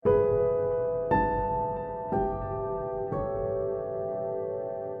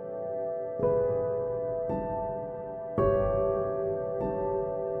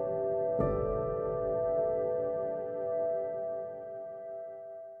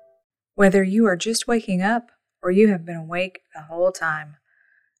Whether you are just waking up or you have been awake the whole time,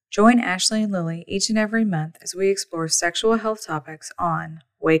 join Ashley and Lily each and every month as we explore sexual health topics on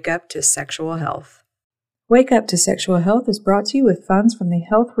Wake Up to Sexual Health. Wake Up to Sexual Health is brought to you with funds from the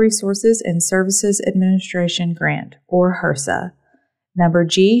Health Resources and Services Administration Grant, or HRSA, number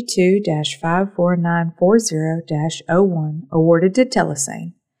G2-54940-01, awarded to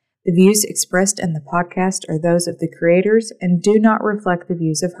Telesane. The views expressed in the podcast are those of the creators and do not reflect the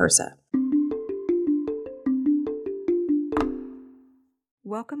views of HRSA.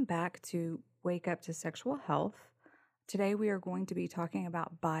 Welcome back to Wake Up to Sexual Health. Today we are going to be talking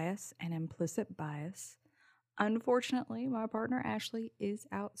about bias and implicit bias. Unfortunately, my partner Ashley is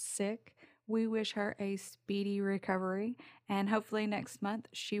out sick. We wish her a speedy recovery, and hopefully next month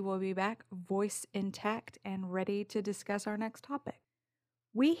she will be back, voice intact, and ready to discuss our next topic.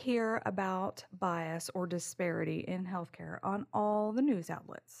 We hear about bias or disparity in healthcare on all the news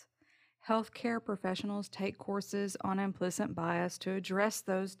outlets. Healthcare professionals take courses on implicit bias to address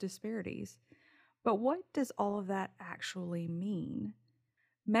those disparities. But what does all of that actually mean?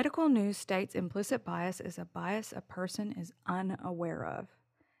 Medical news states implicit bias is a bias a person is unaware of.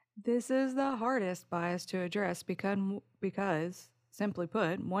 This is the hardest bias to address because, simply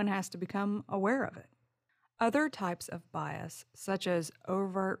put, one has to become aware of it. Other types of bias, such as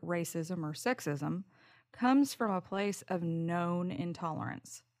overt racism or sexism, comes from a place of known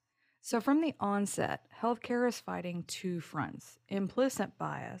intolerance. So from the onset, healthcare is fighting two fronts: implicit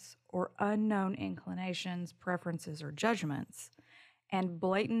bias, or unknown inclinations, preferences, or judgments, and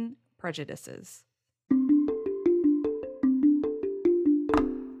blatant prejudices.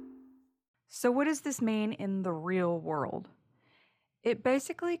 So what does this mean in the real world? It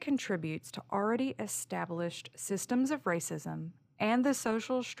basically contributes to already established systems of racism and the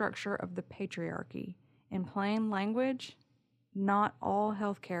social structure of the patriarchy. In plain language, not all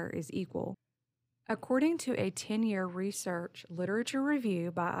healthcare is equal. According to a 10-year research literature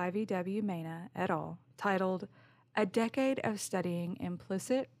review by IVW Mena et al., titled "A Decade of Studying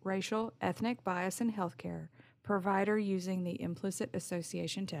Implicit Racial Ethnic Bias in Healthcare, Provider Using the Implicit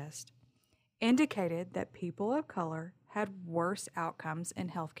Association Test," indicated that people of color had worse outcomes in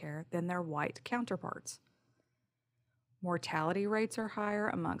healthcare than their white counterparts. Mortality rates are higher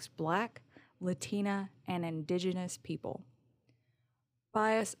amongst Black, Latina, and Indigenous people.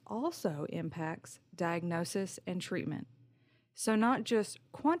 Bias also impacts diagnosis and treatment, so not just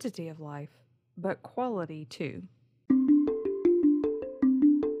quantity of life, but quality too.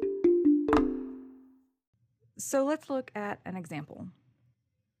 So let's look at an example.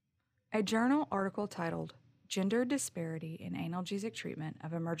 A journal article titled "Gender Disparity in Analgesic Treatment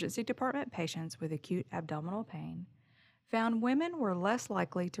of Emergency Department Patients with Acute Abdominal Pain" found women were less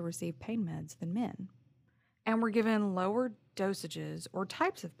likely to receive pain meds than men, and were given lower dosages or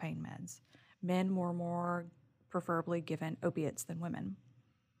types of pain meds. Men were more preferably given opiates than women.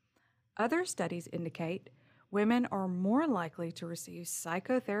 Other studies indicate women are more likely to receive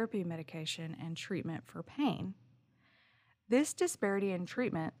psychotherapy medication and treatment for pain. This disparity in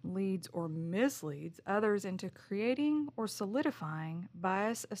treatment leads or misleads others into creating or solidifying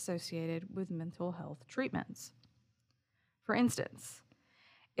bias associated with mental health treatments. For instance,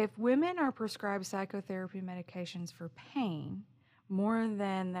 if women are prescribed psychotherapy medications for pain more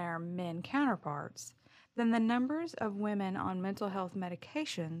than their men counterparts, then the numbers of women on mental health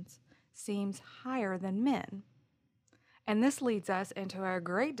medications seems higher than men. And this leads us into a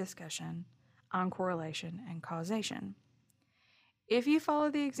great discussion on correlation and causation. If you follow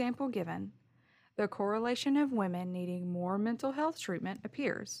the example given, the correlation of women needing more mental health treatment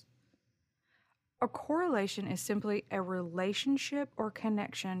appears. A correlation is simply a relationship or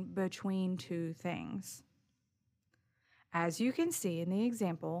connection between two things. As you can see in the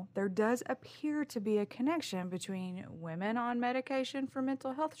example, there does appear to be a connection between women on medication for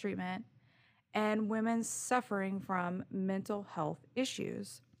mental health treatment and women suffering from mental health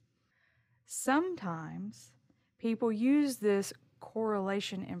issues. Sometimes people use this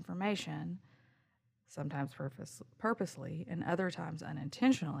correlation information, sometimes purposely and other times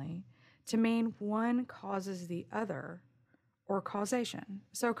unintentionally, to mean one causes the other, or causation.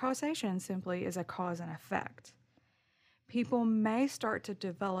 So causation simply is a cause and effect. People may start to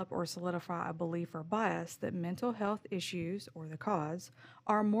develop or solidify a belief or bias that mental health issues, or the cause,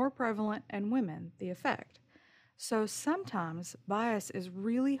 are more prevalent in women, the effect. So sometimes bias is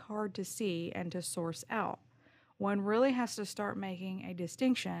really hard to see and to source out. One really has to start making a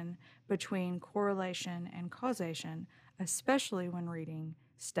distinction between correlation and causation, especially when reading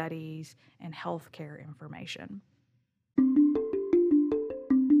studies and healthcare information.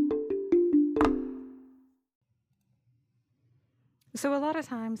 So a lot of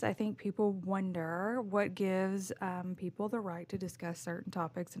times I think people wonder what gives people the right to discuss certain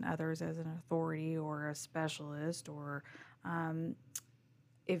topics and others as an authority or a specialist or, um,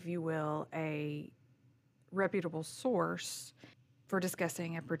 if you will, a reputable source for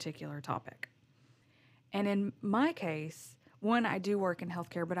discussing a particular topic. And in my case, one, I do work in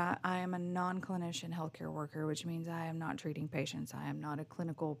healthcare, but I am a non clinician healthcare worker, which means I am not treating patients. I am not a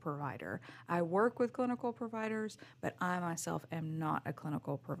clinical provider. I work with clinical providers, but I myself am not a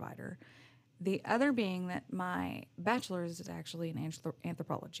clinical provider. The other being that my bachelor's is actually in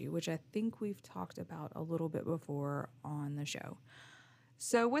anthropology, which I think we've talked about a little bit before on the show.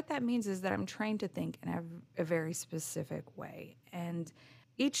 So, what that means is that I'm trained to think in a very specific way. And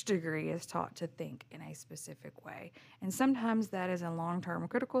each degree is taught to think in a specific way. And sometimes that is in long term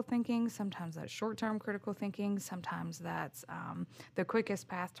critical thinking, sometimes that's short term critical thinking, sometimes that's the quickest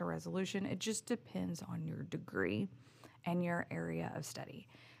path to resolution. It just depends on your degree and your area of study.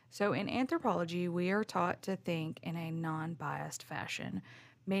 So, in anthropology, we are taught to think in a non biased fashion,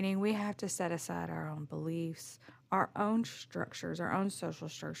 meaning we have to set aside our own beliefs, our own structures, our own social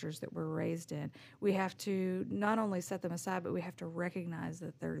structures that we're raised in. We have to not only set them aside, but we have to recognize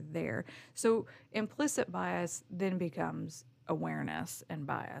that they're there. So implicit bias then becomes awareness and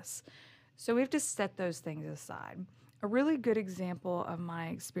bias. So we have to set those things aside. A really good example of my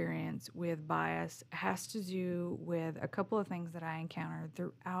experience with bias has to do with a couple of things that I encountered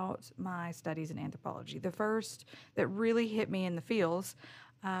throughout my studies in anthropology. The first that really hit me in the feels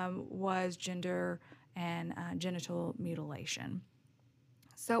was gender and genital mutilation.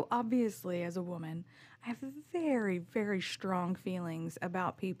 So, obviously, as a woman, I have very, very strong feelings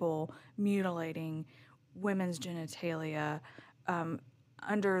about people mutilating women's genitalia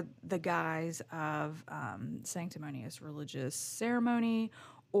under the guise of sanctimonious religious ceremony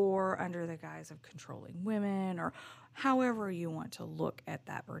or under the guise of controlling women or however you want to look at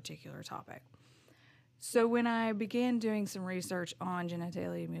that particular topic. So when I began doing some research on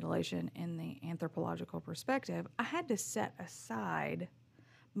genitalia mutilation in the anthropological perspective, I had to set aside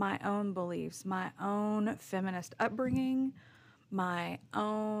my own beliefs, my own feminist upbringing, my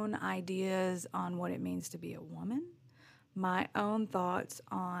own ideas on what it means to be a woman, my own thoughts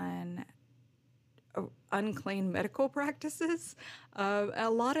on unclean medical practices, a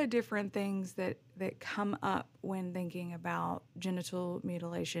lot of different things that come up when thinking about genital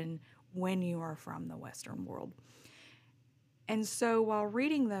mutilation when you are from the Western world. And so while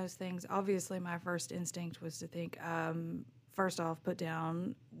reading those things, obviously my first instinct was to think, first off, put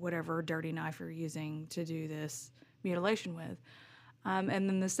down whatever dirty knife you're using to do this mutilation with. And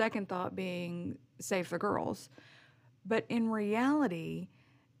then the second thought being, save the girls. But in reality,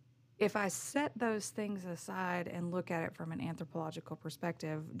 if I set those things aside and look at it from an anthropological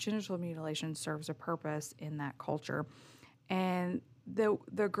perspective, genital mutilation serves a purpose in that culture. And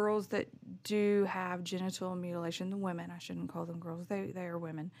the girls that do have genital mutilation, the women, I shouldn't call them girls, they are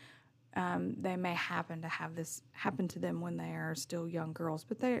women. They may happen to have this happen to them when they are still young girls,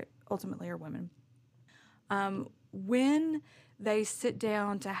 but they ultimately are women. When they sit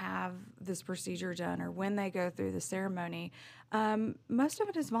down to have this procedure done or when they go through the ceremony, most of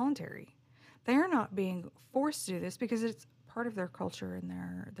it is voluntary. They are not being forced to do this because it's part of their culture and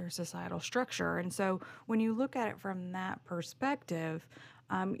their societal structure. And so when you look at it from that perspective,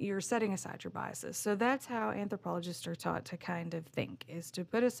 you're setting aside your biases. So that's how anthropologists are taught to kind of think, is to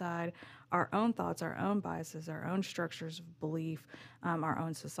put aside our own thoughts, our own biases, our own structures of belief, our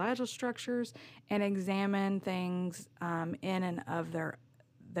own societal structures, and examine things in and of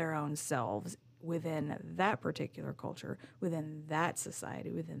their own selves within that particular culture, within that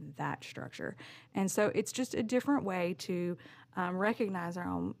society, within that structure. And so it's just a different way to recognize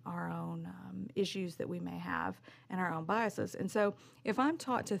our own issues that we may have and our own biases. And so if I'm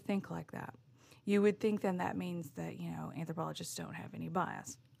taught to think like that, you would think then that means that, anthropologists don't have any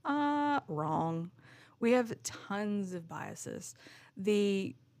bias. Wrong. We have tons of biases.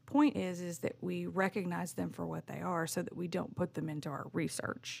 The point is that we recognize them for what they are so that we don't put them into our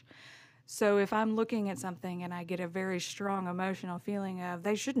research. So if I'm looking at something and I get a very strong emotional feeling of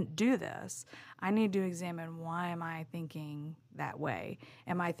they shouldn't do this, I need to examine, why am I thinking that way?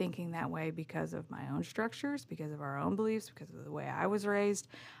 Am I thinking that way because of my own structures, because of our own beliefs, because of the way I was raised?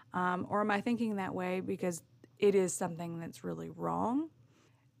 Or am I thinking that way because it is something that's really wrong?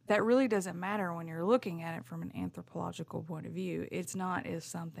 That really doesn't matter when you're looking at it from an anthropological point of view. It's not if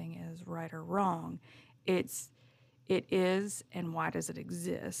something is right or wrong. It is, and why does it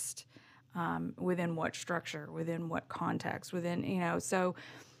exist? Within what structure, within what context, so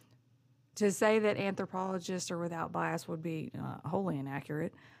to say that anthropologists are without bias would be wholly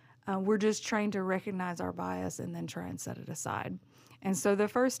inaccurate. We're just trying to recognize our bias and then try and set it aside. And so the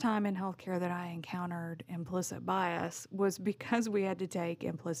first time in healthcare that I encountered implicit bias was because we had to take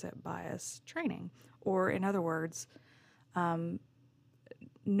implicit bias training, or in other words,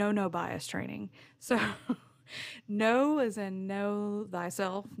 no bias training. So know as in know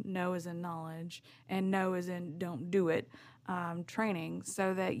thyself, know as in knowledge, and know as in don't do it training,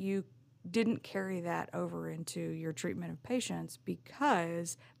 so that you didn't carry that over into your treatment of patients,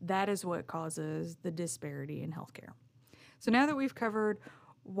 because that is what causes the disparity in healthcare. So now that we've covered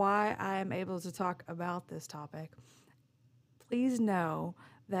why I am able to talk about this topic, please know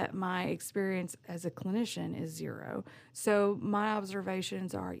that my experience as a clinician is zero. So my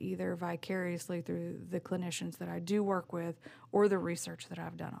observations are either vicariously through the clinicians that I do work with or the research that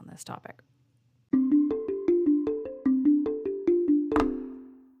I've done on this topic.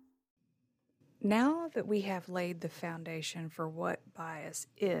 Now that we have laid the foundation for what bias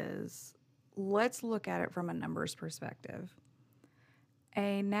is, let's look at it from a numbers perspective.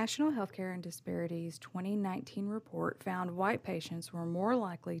 A National Healthcare and Disparities 2019 report found white patients were more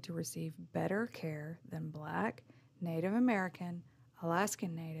likely to receive better care than Black, Native American,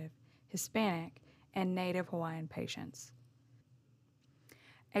 Alaskan Native, Hispanic, and Native Hawaiian patients.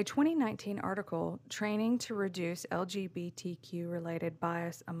 A 2019 article, Training to Reduce LGBTQ-Related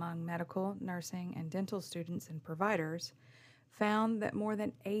Bias Among Medical, Nursing, and Dental Students and Providers, found that more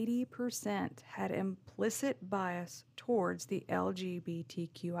than 80% had implicit bias towards the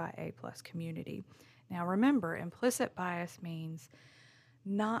LGBTQIA+ community. Now remember, implicit bias means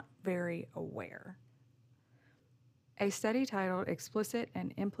not very aware. A study titled Explicit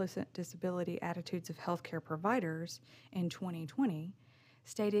and Implicit Disability Attitudes of Healthcare Providers in 2020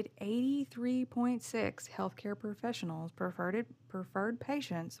 stated 83.6 healthcare professionals preferred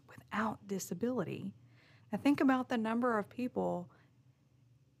patients without disability. Now think about the number of people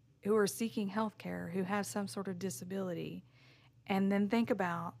who are seeking health care who have some sort of disability, and then think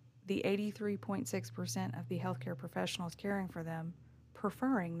about the 83.6% of the healthcare professionals caring for them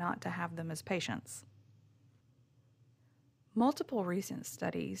preferring not to have them as patients. Multiple recent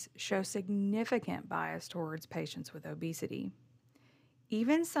studies show significant bias towards patients with obesity.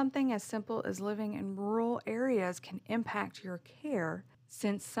 Even something as simple as living in rural areas can impact your care,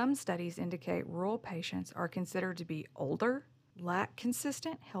 since some studies indicate rural patients are considered to be older, lack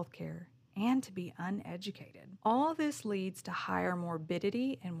consistent health care, and to be uneducated. All this leads to higher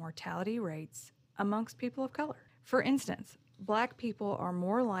morbidity and mortality rates amongst people of color. For instance, Black people are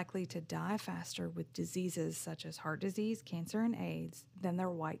more likely to die faster with diseases such as heart disease, cancer, and AIDS than their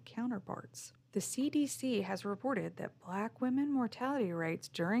white counterparts. The CDC has reported that Black women mortality rates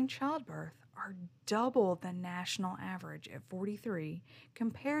during childbirth are double the national average at 43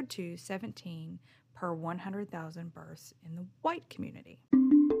 compared to 17 per 100,000 births in the white community.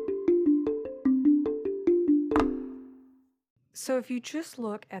 So if you just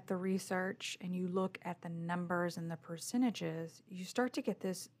look at the research and you look at the numbers and the percentages, you start to get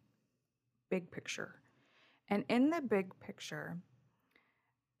this big picture. And in the big picture,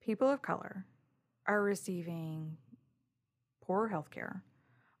 people of color are receiving poor health care,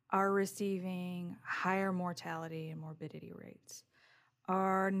 are receiving higher mortality and morbidity rates,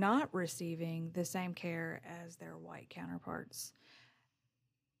 are not receiving the same care as their white counterparts.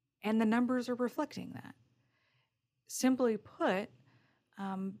 And the numbers are reflecting that. Simply put,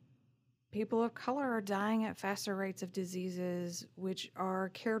 people of color are dying at faster rates of diseases which are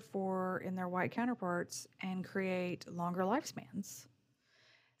cared for in their white counterparts and create longer lifespans.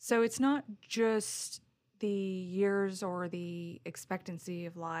 So it's not just the years or the expectancy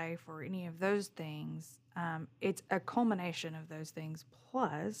of life or any of those things. It's a culmination of those things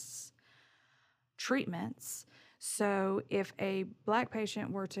plus treatments. So if a Black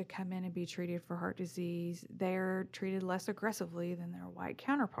patient were to come in and be treated for heart disease, they're treated less aggressively than their white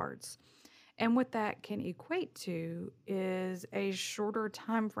counterparts. And what that can equate to is a shorter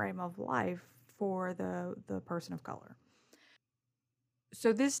time frame of life for the person of color.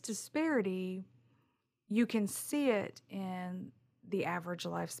 So this disparity, you can see it in the average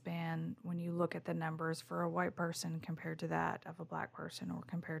lifespan when you look at the numbers for a white person compared to that of a Black person or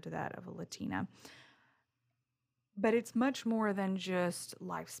compared to that of a Latina. But it's much more than just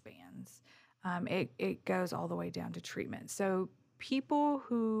lifespans. It goes all the way down to treatment. So people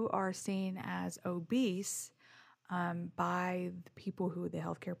who are seen as obese by the people the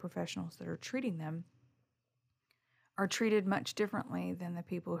healthcare professionals that are treating them are treated much differently than the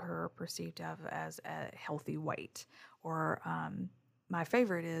people who are perceived of as a healthy weight. Or my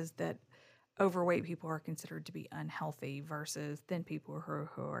favorite is that overweight people are considered to be unhealthy versus thin people who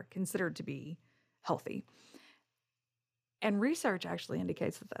are considered to be healthy. And research actually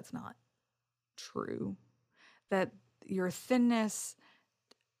indicates that that's not true. That your thinness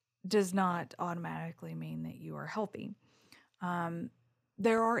does not automatically mean that you are healthy.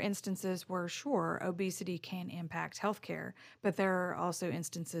 There are instances where, sure, obesity can impact healthcare, but there are also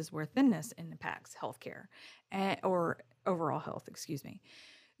instances where thinness impacts healthcare or overall health, excuse me.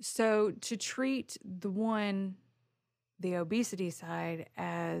 So to treat the obesity side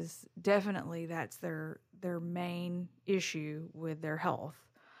as definitely that's their main issue with their health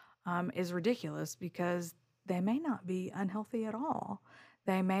is ridiculous, because they may not be unhealthy at all.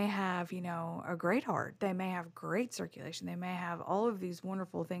 They may have, a great heart. They may have great circulation. They may have all of these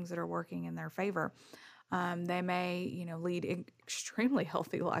wonderful things that are working in their favor. They may, lead extremely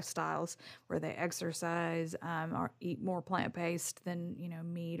healthy lifestyles where they exercise or eat more plant-based than,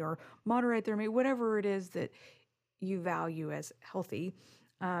 meat, or moderate their meat, whatever it is that you value as healthy.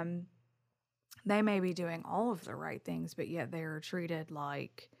 They may be doing all of the right things, but yet they're treated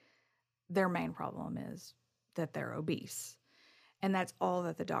like their main problem is that they're obese. And that's all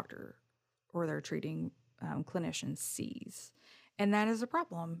that the doctor or their treating clinician sees. And that is a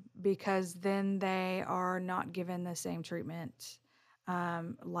problem, because then they are not given the same treatment,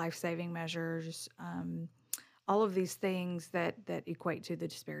 life-saving measures, all of these things that equate to the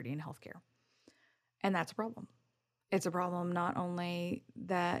disparity in healthcare. And that's a problem. It's a problem not only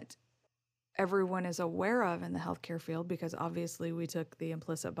that everyone is aware of in the healthcare field, because obviously we took the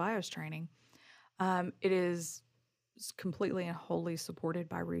implicit bias training. It is completely and wholly supported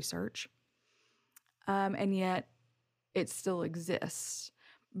by research. And yet it still exists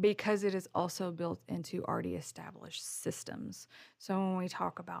because it is also built into already established systems. So when we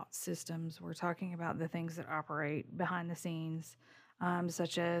talk about systems, we're talking about the things that operate behind the scenes,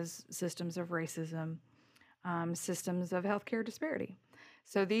 such as systems of racism, systems of healthcare disparity.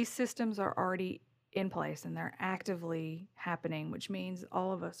 So these systems are already in place and they're actively happening, which means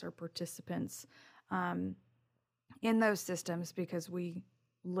all of us are participants in those systems because we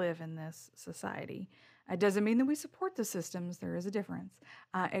live in this society. It doesn't mean that we support the systems. There is a difference.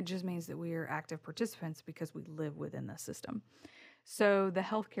 It just means that we are active participants because we live within the system. So the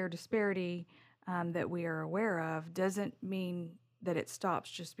healthcare disparity that we are aware of doesn't mean that it stops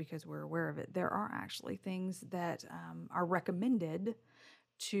just because we're aware of it. There are actually things that are recommended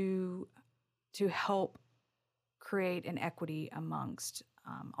to help create an equity amongst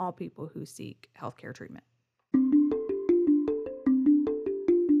all people who seek healthcare treatment.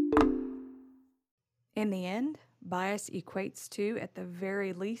 In the end, bias equates to, at the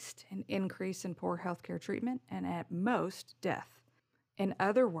very least, an increase in poor healthcare treatment and at most, death. In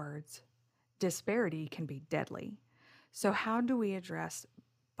other words, disparity can be deadly. So how do we address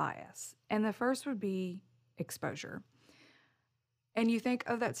bias? And the first would be exposure. And you think,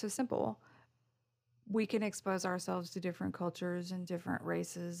 oh, that's so simple. We can expose ourselves to different cultures and different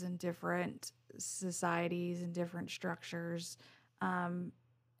races and different societies and different structures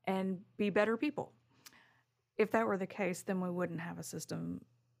and be better people. If that were the case, then we wouldn't have a system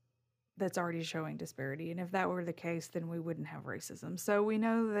that's already showing disparity. And if that were the case, then we wouldn't have racism. So we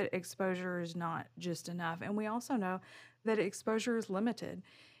know that exposure is not just enough. And we also know that exposure is limited.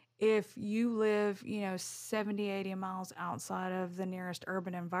 If you live, 70, 80 miles outside of the nearest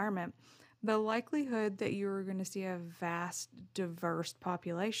urban environment, the likelihood that you're going to see a vast, diverse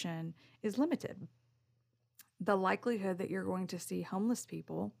population is limited. The likelihood that you're going to see homeless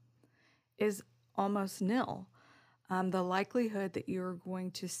people is almost nil. The likelihood that you're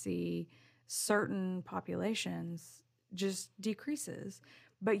going to see certain populations just decreases.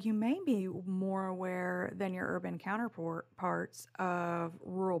 But you may be more aware than your urban counterparts of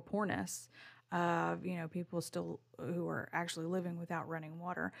rural poorness, of people still who are actually living without running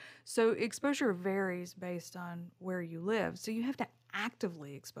water. So exposure varies based on where you live. So you have to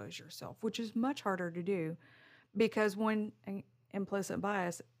actively expose yourself, which is much harder to do, because when implicit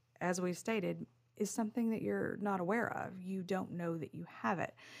bias, as we stated, is something that you're not aware of. You don't know that you have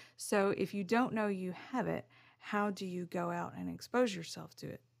it. So if you don't know you have it, how do you go out and expose yourself to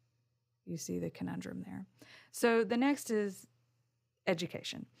it? You see the conundrum there. So the next is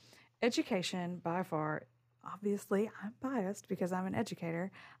education. Education, by far, obviously I'm biased because I'm an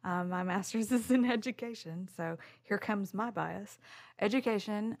educator. My master's is in education, so here comes my bias.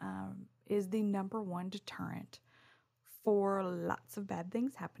 Education is the number one deterrent for lots of bad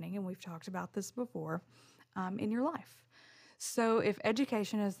things happening, and we've talked about this before, in your life. So if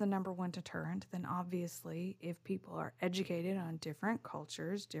education is the number one deterrent, then obviously if people are educated on different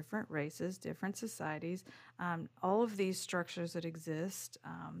cultures, different races, different societies, all of these structures that exist,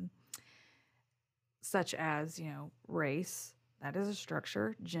 such as, race, that is a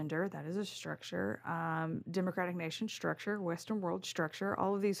structure, gender, that is a structure, democratic nation structure, Western world structure,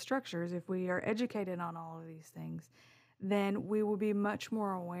 all of these structures, if we are educated on all of these things, then we will be much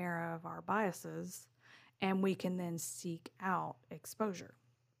more aware of our biases, and we can then seek out exposure.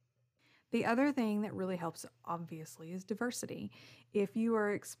 The other thing that really helps, obviously, is diversity. If you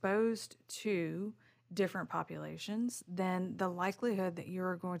are exposed to different populations, then the likelihood that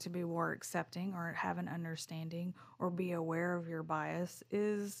you're going to be more accepting or have an understanding or be aware of your bias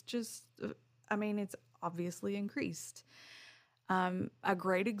is just, it's obviously increased. A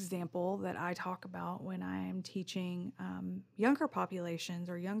great example that I talk about when I am teaching younger populations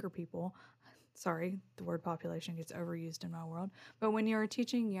or younger people, sorry, the word population gets overused in my world, but when you're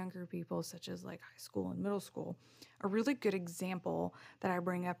teaching younger people, such as like high school and middle school, a really good example that I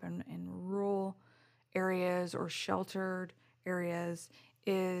bring up in rural areas or sheltered areas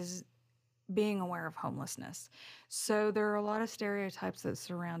is being aware of homelessness. So there are a lot of stereotypes that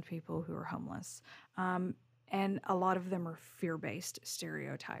surround people who are homeless. And a lot of them are fear-based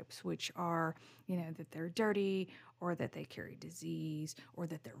stereotypes, which are, that they're dirty or that they carry disease or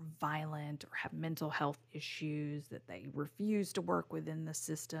that they're violent or have mental health issues, that they refuse to work within the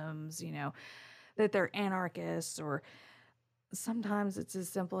systems, that they're anarchists, or sometimes it's as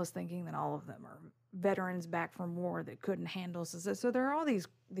simple as thinking that all of them are veterans back from war that couldn't handle. So there are all these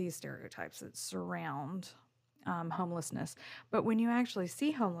stereotypes that surround homelessness. But when you actually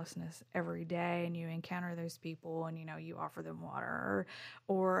see homelessness every day and you encounter those people and, you offer them water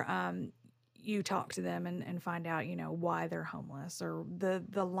or you talk to them and find out, why they're homeless or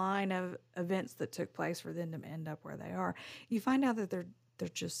the line of events that took place for them to end up where they are, you find out that they're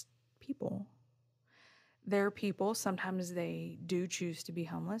just people. They're people. Sometimes they do choose to be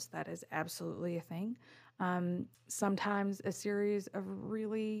homeless. That is absolutely a thing. Sometimes a series of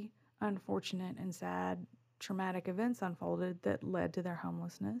really unfortunate and sad traumatic events unfolded that led to their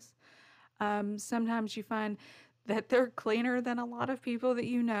homelessness. Sometimes you find that they're cleaner than a lot of people that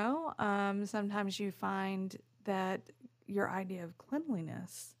you know. Sometimes you find that your idea of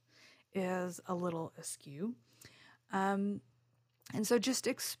cleanliness is a little askew. And so just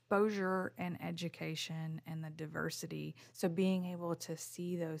exposure and education and the diversity. So being able to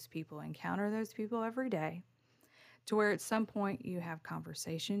see those people, encounter those people every day, to where at some point you have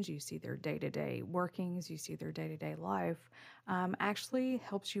conversations, you see their day-to-day workings, you see their day-to-day life, actually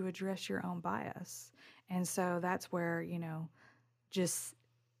helps you address your own bias. And so that's where, just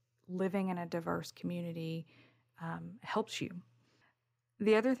living in a diverse community helps you.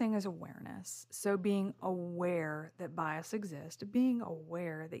 The other thing is awareness. So being aware that bias exists, being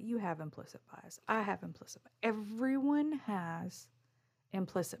aware that you have implicit bias. I have implicit bias. Everyone has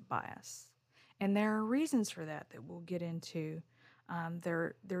implicit bias. And there are reasons for that we'll get into.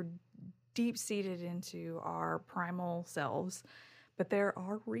 They're deep-seated into our primal selves, but there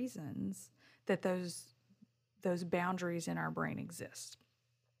are reasons that those boundaries in our brain exist.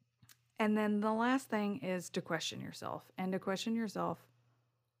 And then the last thing is to question yourself, and to question yourself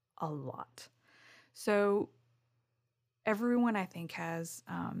a lot. So everyone, I think, has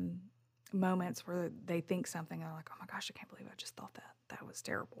moments where they think something and they're like, oh my gosh, I can't believe I just thought that. That was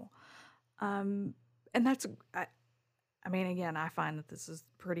terrible. And that's, again, I find that this is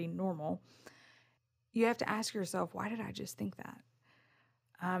pretty normal. You have to ask yourself, why did I just think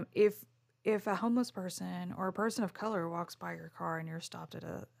that? If a homeless person or a person of color walks by your car and you're stopped at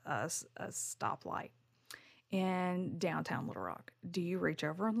a stoplight in downtown Little Rock, do you reach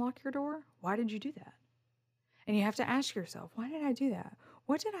over and lock your door? Why did you do that? And you have to ask yourself, why did I do that?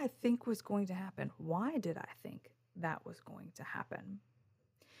 What did I think was going to happen? Why did I think that was going to happen?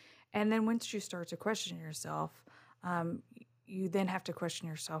 And then once you start to question yourself, you then have to question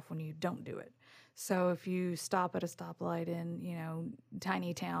yourself when you don't do it. So if you stop at a stoplight in,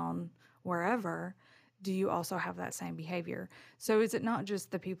 tiny town, wherever, do you also have that same behavior? So is it not just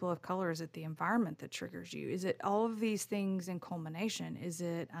the people of color? Is it the environment that triggers you? Is it all of these things in culmination? Is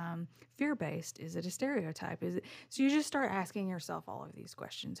it fear-based? Is it a stereotype? So you just start asking yourself all of these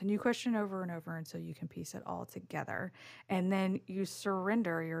questions, and you question over and over until you can piece it all together. And then you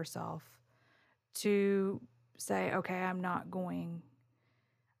surrender yourself to say, okay, I'm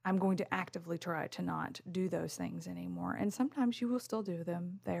going to actively try to not do those things anymore. And sometimes you will still do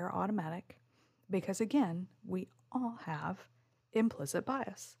them. They are automatic. Because again, we all have implicit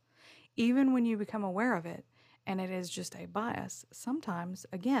bias. Even when you become aware of it and it is just a bias, sometimes,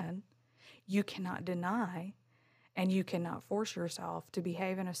 again, you cannot deny and you cannot force yourself to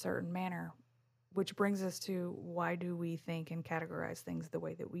behave in a certain manner, which brings us to, why do we think and categorize things the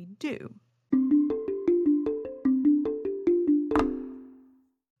way that we do?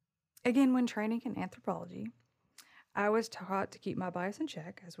 Again, when training in anthropology, I was taught to keep my bias in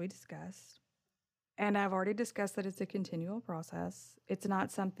check, as we discussed. And I've already discussed that it's a continual process. It's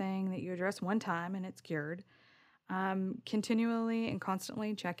not something that you address one time and it's cured. Continually and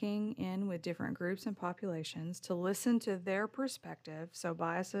constantly checking in with different groups and populations to listen to their perspective so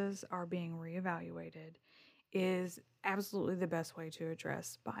biases are being reevaluated is absolutely the best way to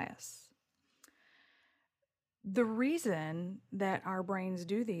address bias. The reason that our brains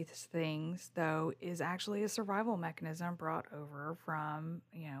do these things, though, is actually a survival mechanism brought over from,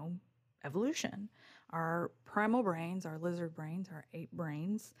 evolution. Our primal brains, our lizard brains, our ape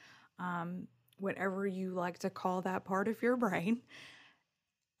brains, whatever you like to call that part of your brain,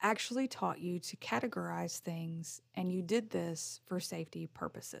 actually taught you to categorize things, and you did this for safety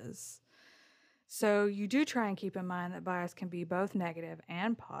purposes. So you do try and keep in mind that bias can be both negative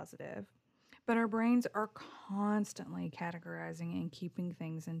and positive, but our brains are constantly categorizing and keeping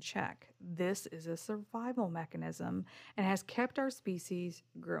things in check. This is a survival mechanism and has kept our species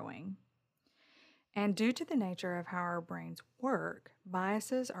growing. And due to the nature of how our brains work,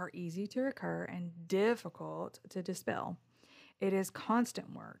 biases are easy to occur and difficult to dispel. It is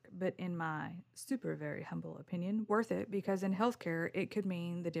constant work, but in my super very humble opinion, worth it because in healthcare, it could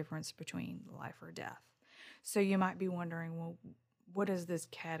mean the difference between life or death. So you might be wondering, well, what is this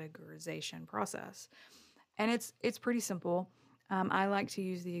categorization process? And it's pretty simple. I like to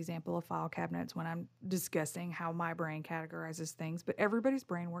use the example of file cabinets when I'm discussing how my brain categorizes things, but everybody's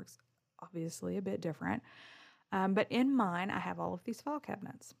brain works obviously a bit different. But in mine, I have all of these file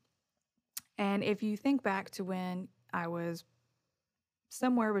cabinets. And if you think back to when I was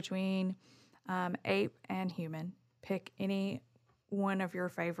somewhere between ape and human, pick any one of your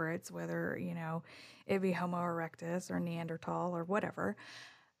favorites, whether, it be Homo erectus or Neanderthal or whatever.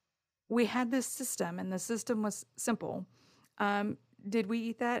 We had this system, and the system was simple. Did we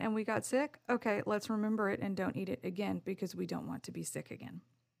eat that and we got sick? Okay, let's remember it and don't eat it again because we don't want to be sick again.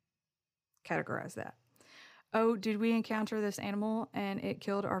 Categorize that. Oh, did we encounter this animal and it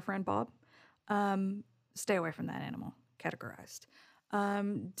killed our friend Bob? Stay away from that animal. Categorized.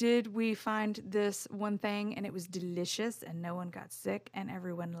 Did we find this one thing and it was delicious and no one got sick and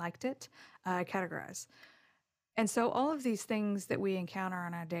everyone liked it? Categorize. And so all of these things that we encounter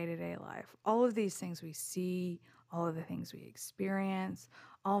in our day-to-day life, all of these things we see, all of the things we experience,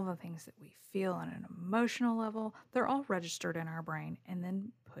 all of the things that we feel on an emotional level, they're all registered in our brain and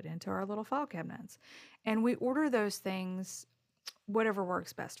then put into our little file cabinets. And we order those things, whatever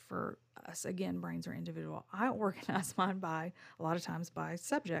works best for us. Again, brains are individual. I organize mine a lot of times by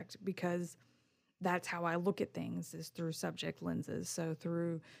subject because that's how I look at things, is through subject lenses. So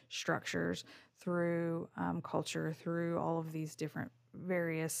through structures, through culture, through all of these different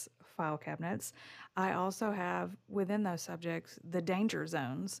various file cabinets. I also have within those subjects the danger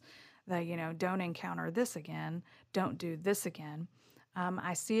zones that, don't encounter this again, don't do this again.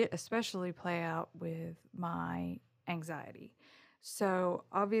 I see it especially play out with my anxiety. So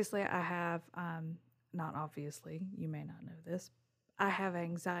obviously I have, not obviously, you may not know this, I have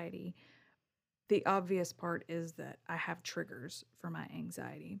anxiety. The obvious part is that I have triggers for my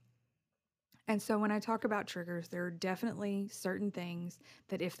anxiety. And so when I talk about triggers, there are definitely certain things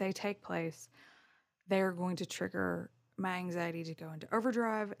that if they take place, they're going to trigger my anxiety to go into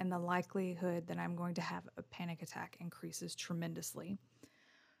overdrive, and the likelihood that I'm going to have a panic attack increases tremendously.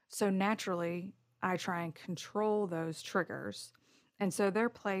 So naturally, I try and control those triggers. And so they're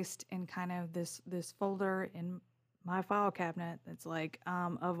placed in kind of this folder in my file cabinet that's like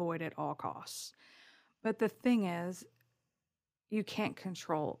avoid at all costs. But the thing is, you can't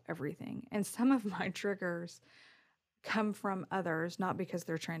control everything. And some of my triggers come from others, not because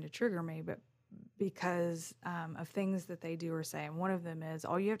they're trying to trigger me, but because of things that they do or say. And one of them is,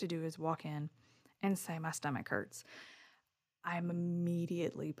 all you have to do is walk in and say, my stomach hurts. I'm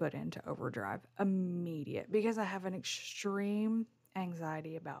immediately put into overdrive, because I have an extreme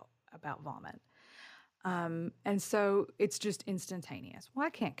anxiety about vomit. And so it's just instantaneous. Well,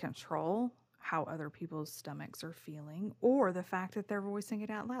 I can't control how other people's stomachs are feeling or the fact that they're voicing it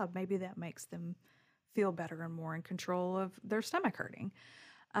out loud. Maybe that makes them feel better and more in control of their stomach hurting.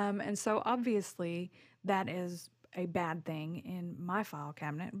 And so obviously that is a bad thing in my file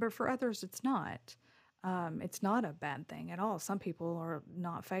cabinet, but for others it's not. It's not a bad thing at all. Some people are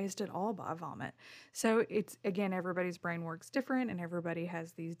not fazed at all by vomit. So it's, again, everybody's brain works different and everybody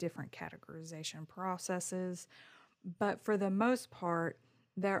has these different categorization processes. But for the most part,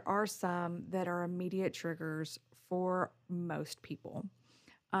 there are some that are immediate triggers for most people.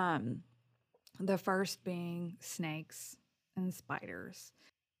 The first being snakes and spiders.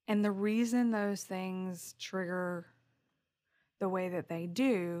 And the reason those things trigger the way that they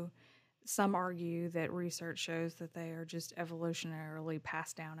do, some argue that research shows that they are just evolutionarily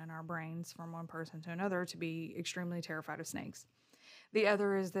passed down in our brains from one person to another to be extremely terrified of snakes. The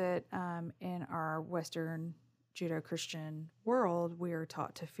other is that in our Western Judeo-Christian world, we are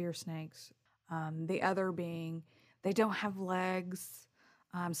taught to fear snakes. The other being they don't have legs,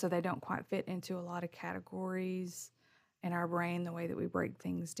 so they don't quite fit into a lot of categories in our brain the way that we break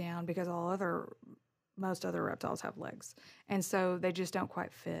things down, because most other reptiles have legs. And so they just don't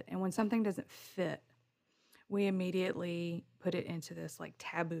quite fit. And when something doesn't fit, we immediately put it into this like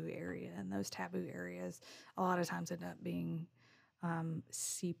taboo area. And those taboo areas a lot of times end up being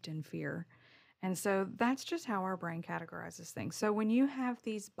seeped in fear. And so that's just how our brain categorizes things. So when you have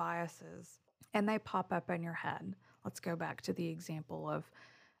these biases and they pop up in your head, let's go back to the example of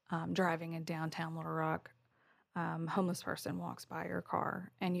driving in downtown Little Rock. Homeless person walks by your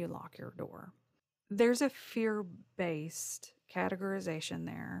car and you lock your door. There's a fear-based categorization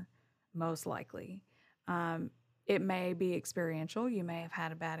there, most likely. It may be experiential. You may have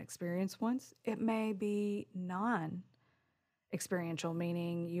had a bad experience once. It may be non-experiential,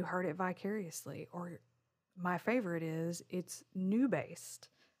 meaning you heard it vicariously. Or my favorite is it's new-based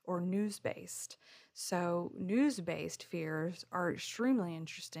or news-based. So news-based fears are extremely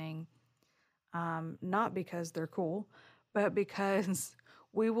interesting, not because they're cool, but because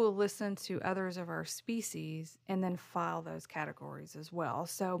we will listen to others of our species and then file those categories as well.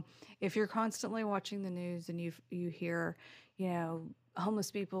 So if you're constantly watching the news and you hear,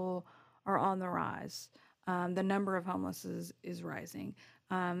 homeless people are on the rise, the number of homeless is rising,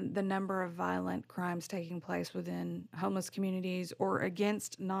 the number of violent crimes taking place within homeless communities or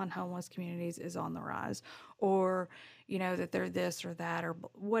against non-homeless communities is on the rise, or, that they're this or that or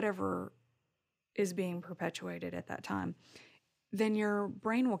whatever is being perpetuated at that time, then your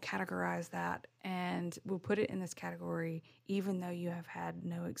brain will categorize that and will put it in this category even though you have had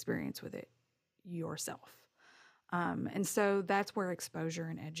no experience with it yourself. And so that's where exposure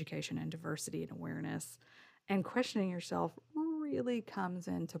and education and diversity and awareness and questioning yourself really comes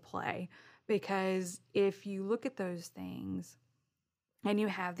into play. Because if you look at those things and you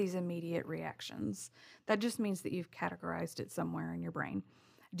have these immediate reactions, that just means that you've categorized it somewhere in your brain.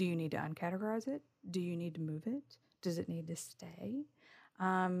 Do you need to uncategorize it? Do you need to move it? Does it need to stay?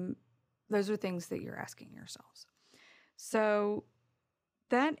 Those are things that you're asking yourselves. So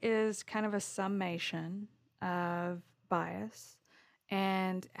that is kind of a summation of bias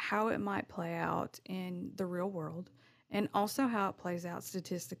and how it might play out in the real world, and also how it plays out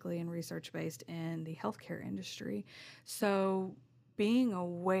statistically and research-based in the healthcare industry. So being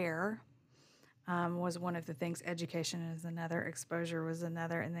aware was one of the things. Education is another. Exposure was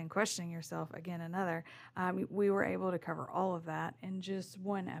another. And then questioning yourself, again, another. We were able to cover all of that in just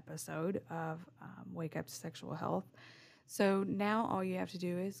one episode of Wake Up to Sexual Health. So now all you have to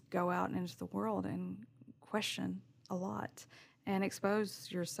do is go out into the world and question a lot and expose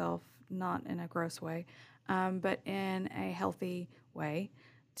yourself, not in a gross way, but in a healthy way,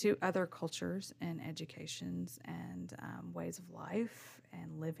 to other cultures and educations and ways of life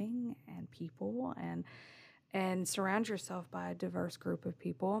and living and people, and surround yourself by a diverse group of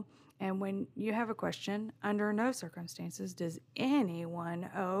people. And when you have a question, under no circumstances does anyone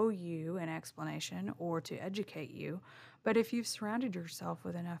owe you an explanation or to educate you. But if you've surrounded yourself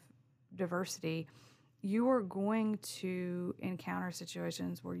with enough diversity, you are going to encounter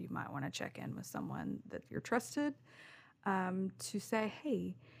situations where you might want to check in with someone that you're trusted, to say,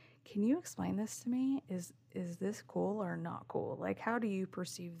 hey, can you explain this to me? Is this cool or not cool? Like, how do you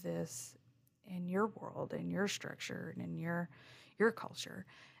perceive this in your world, in your structure, and in your culture?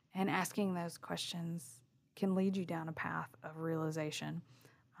 And asking those questions can lead you down a path of realization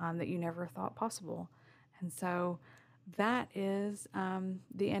that you never thought possible. And so that is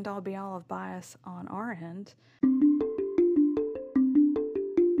the end-all be-all of bias on our end.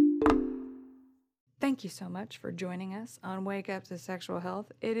 Thank you so much for joining us on Wake Up to Sexual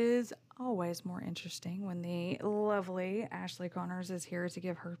Health. It is always more interesting when the lovely Ashley Connors is here to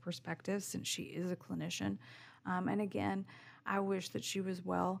give her perspective, since she is a clinician. And again, I wish that she was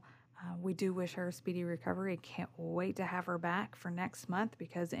well. We do wish her a speedy recovery. Can't wait to have her back for next month,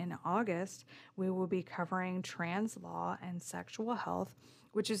 because in August, we will be covering trans law and sexual health,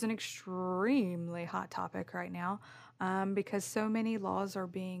 which is an extremely hot topic right now, because so many laws are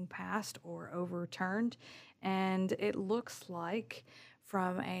being passed or overturned, and it looks like,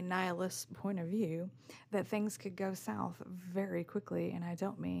 from a nihilist point of view, that things could go south very quickly. And I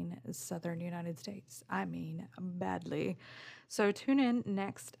don't mean southern United States. I mean badly. So tune in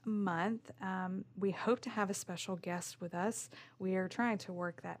next month. We hope to have a special guest with us. We are trying to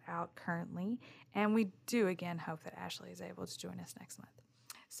work that out currently. And we do, again, hope that Ashley is able to join us next month.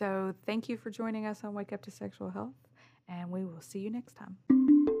 So thank you for joining us on Wake Up to Sexual Health, and we will see you next time.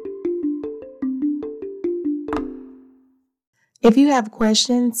 If you have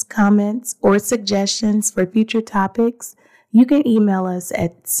questions, comments, or suggestions for future topics, you can email us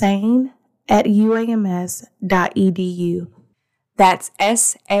at sane@uams.edu. That's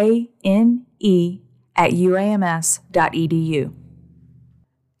SANE@uams.edu.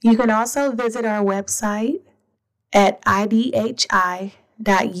 You can also visit our website at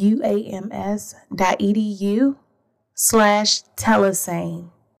idhi.uams.edu/telesane.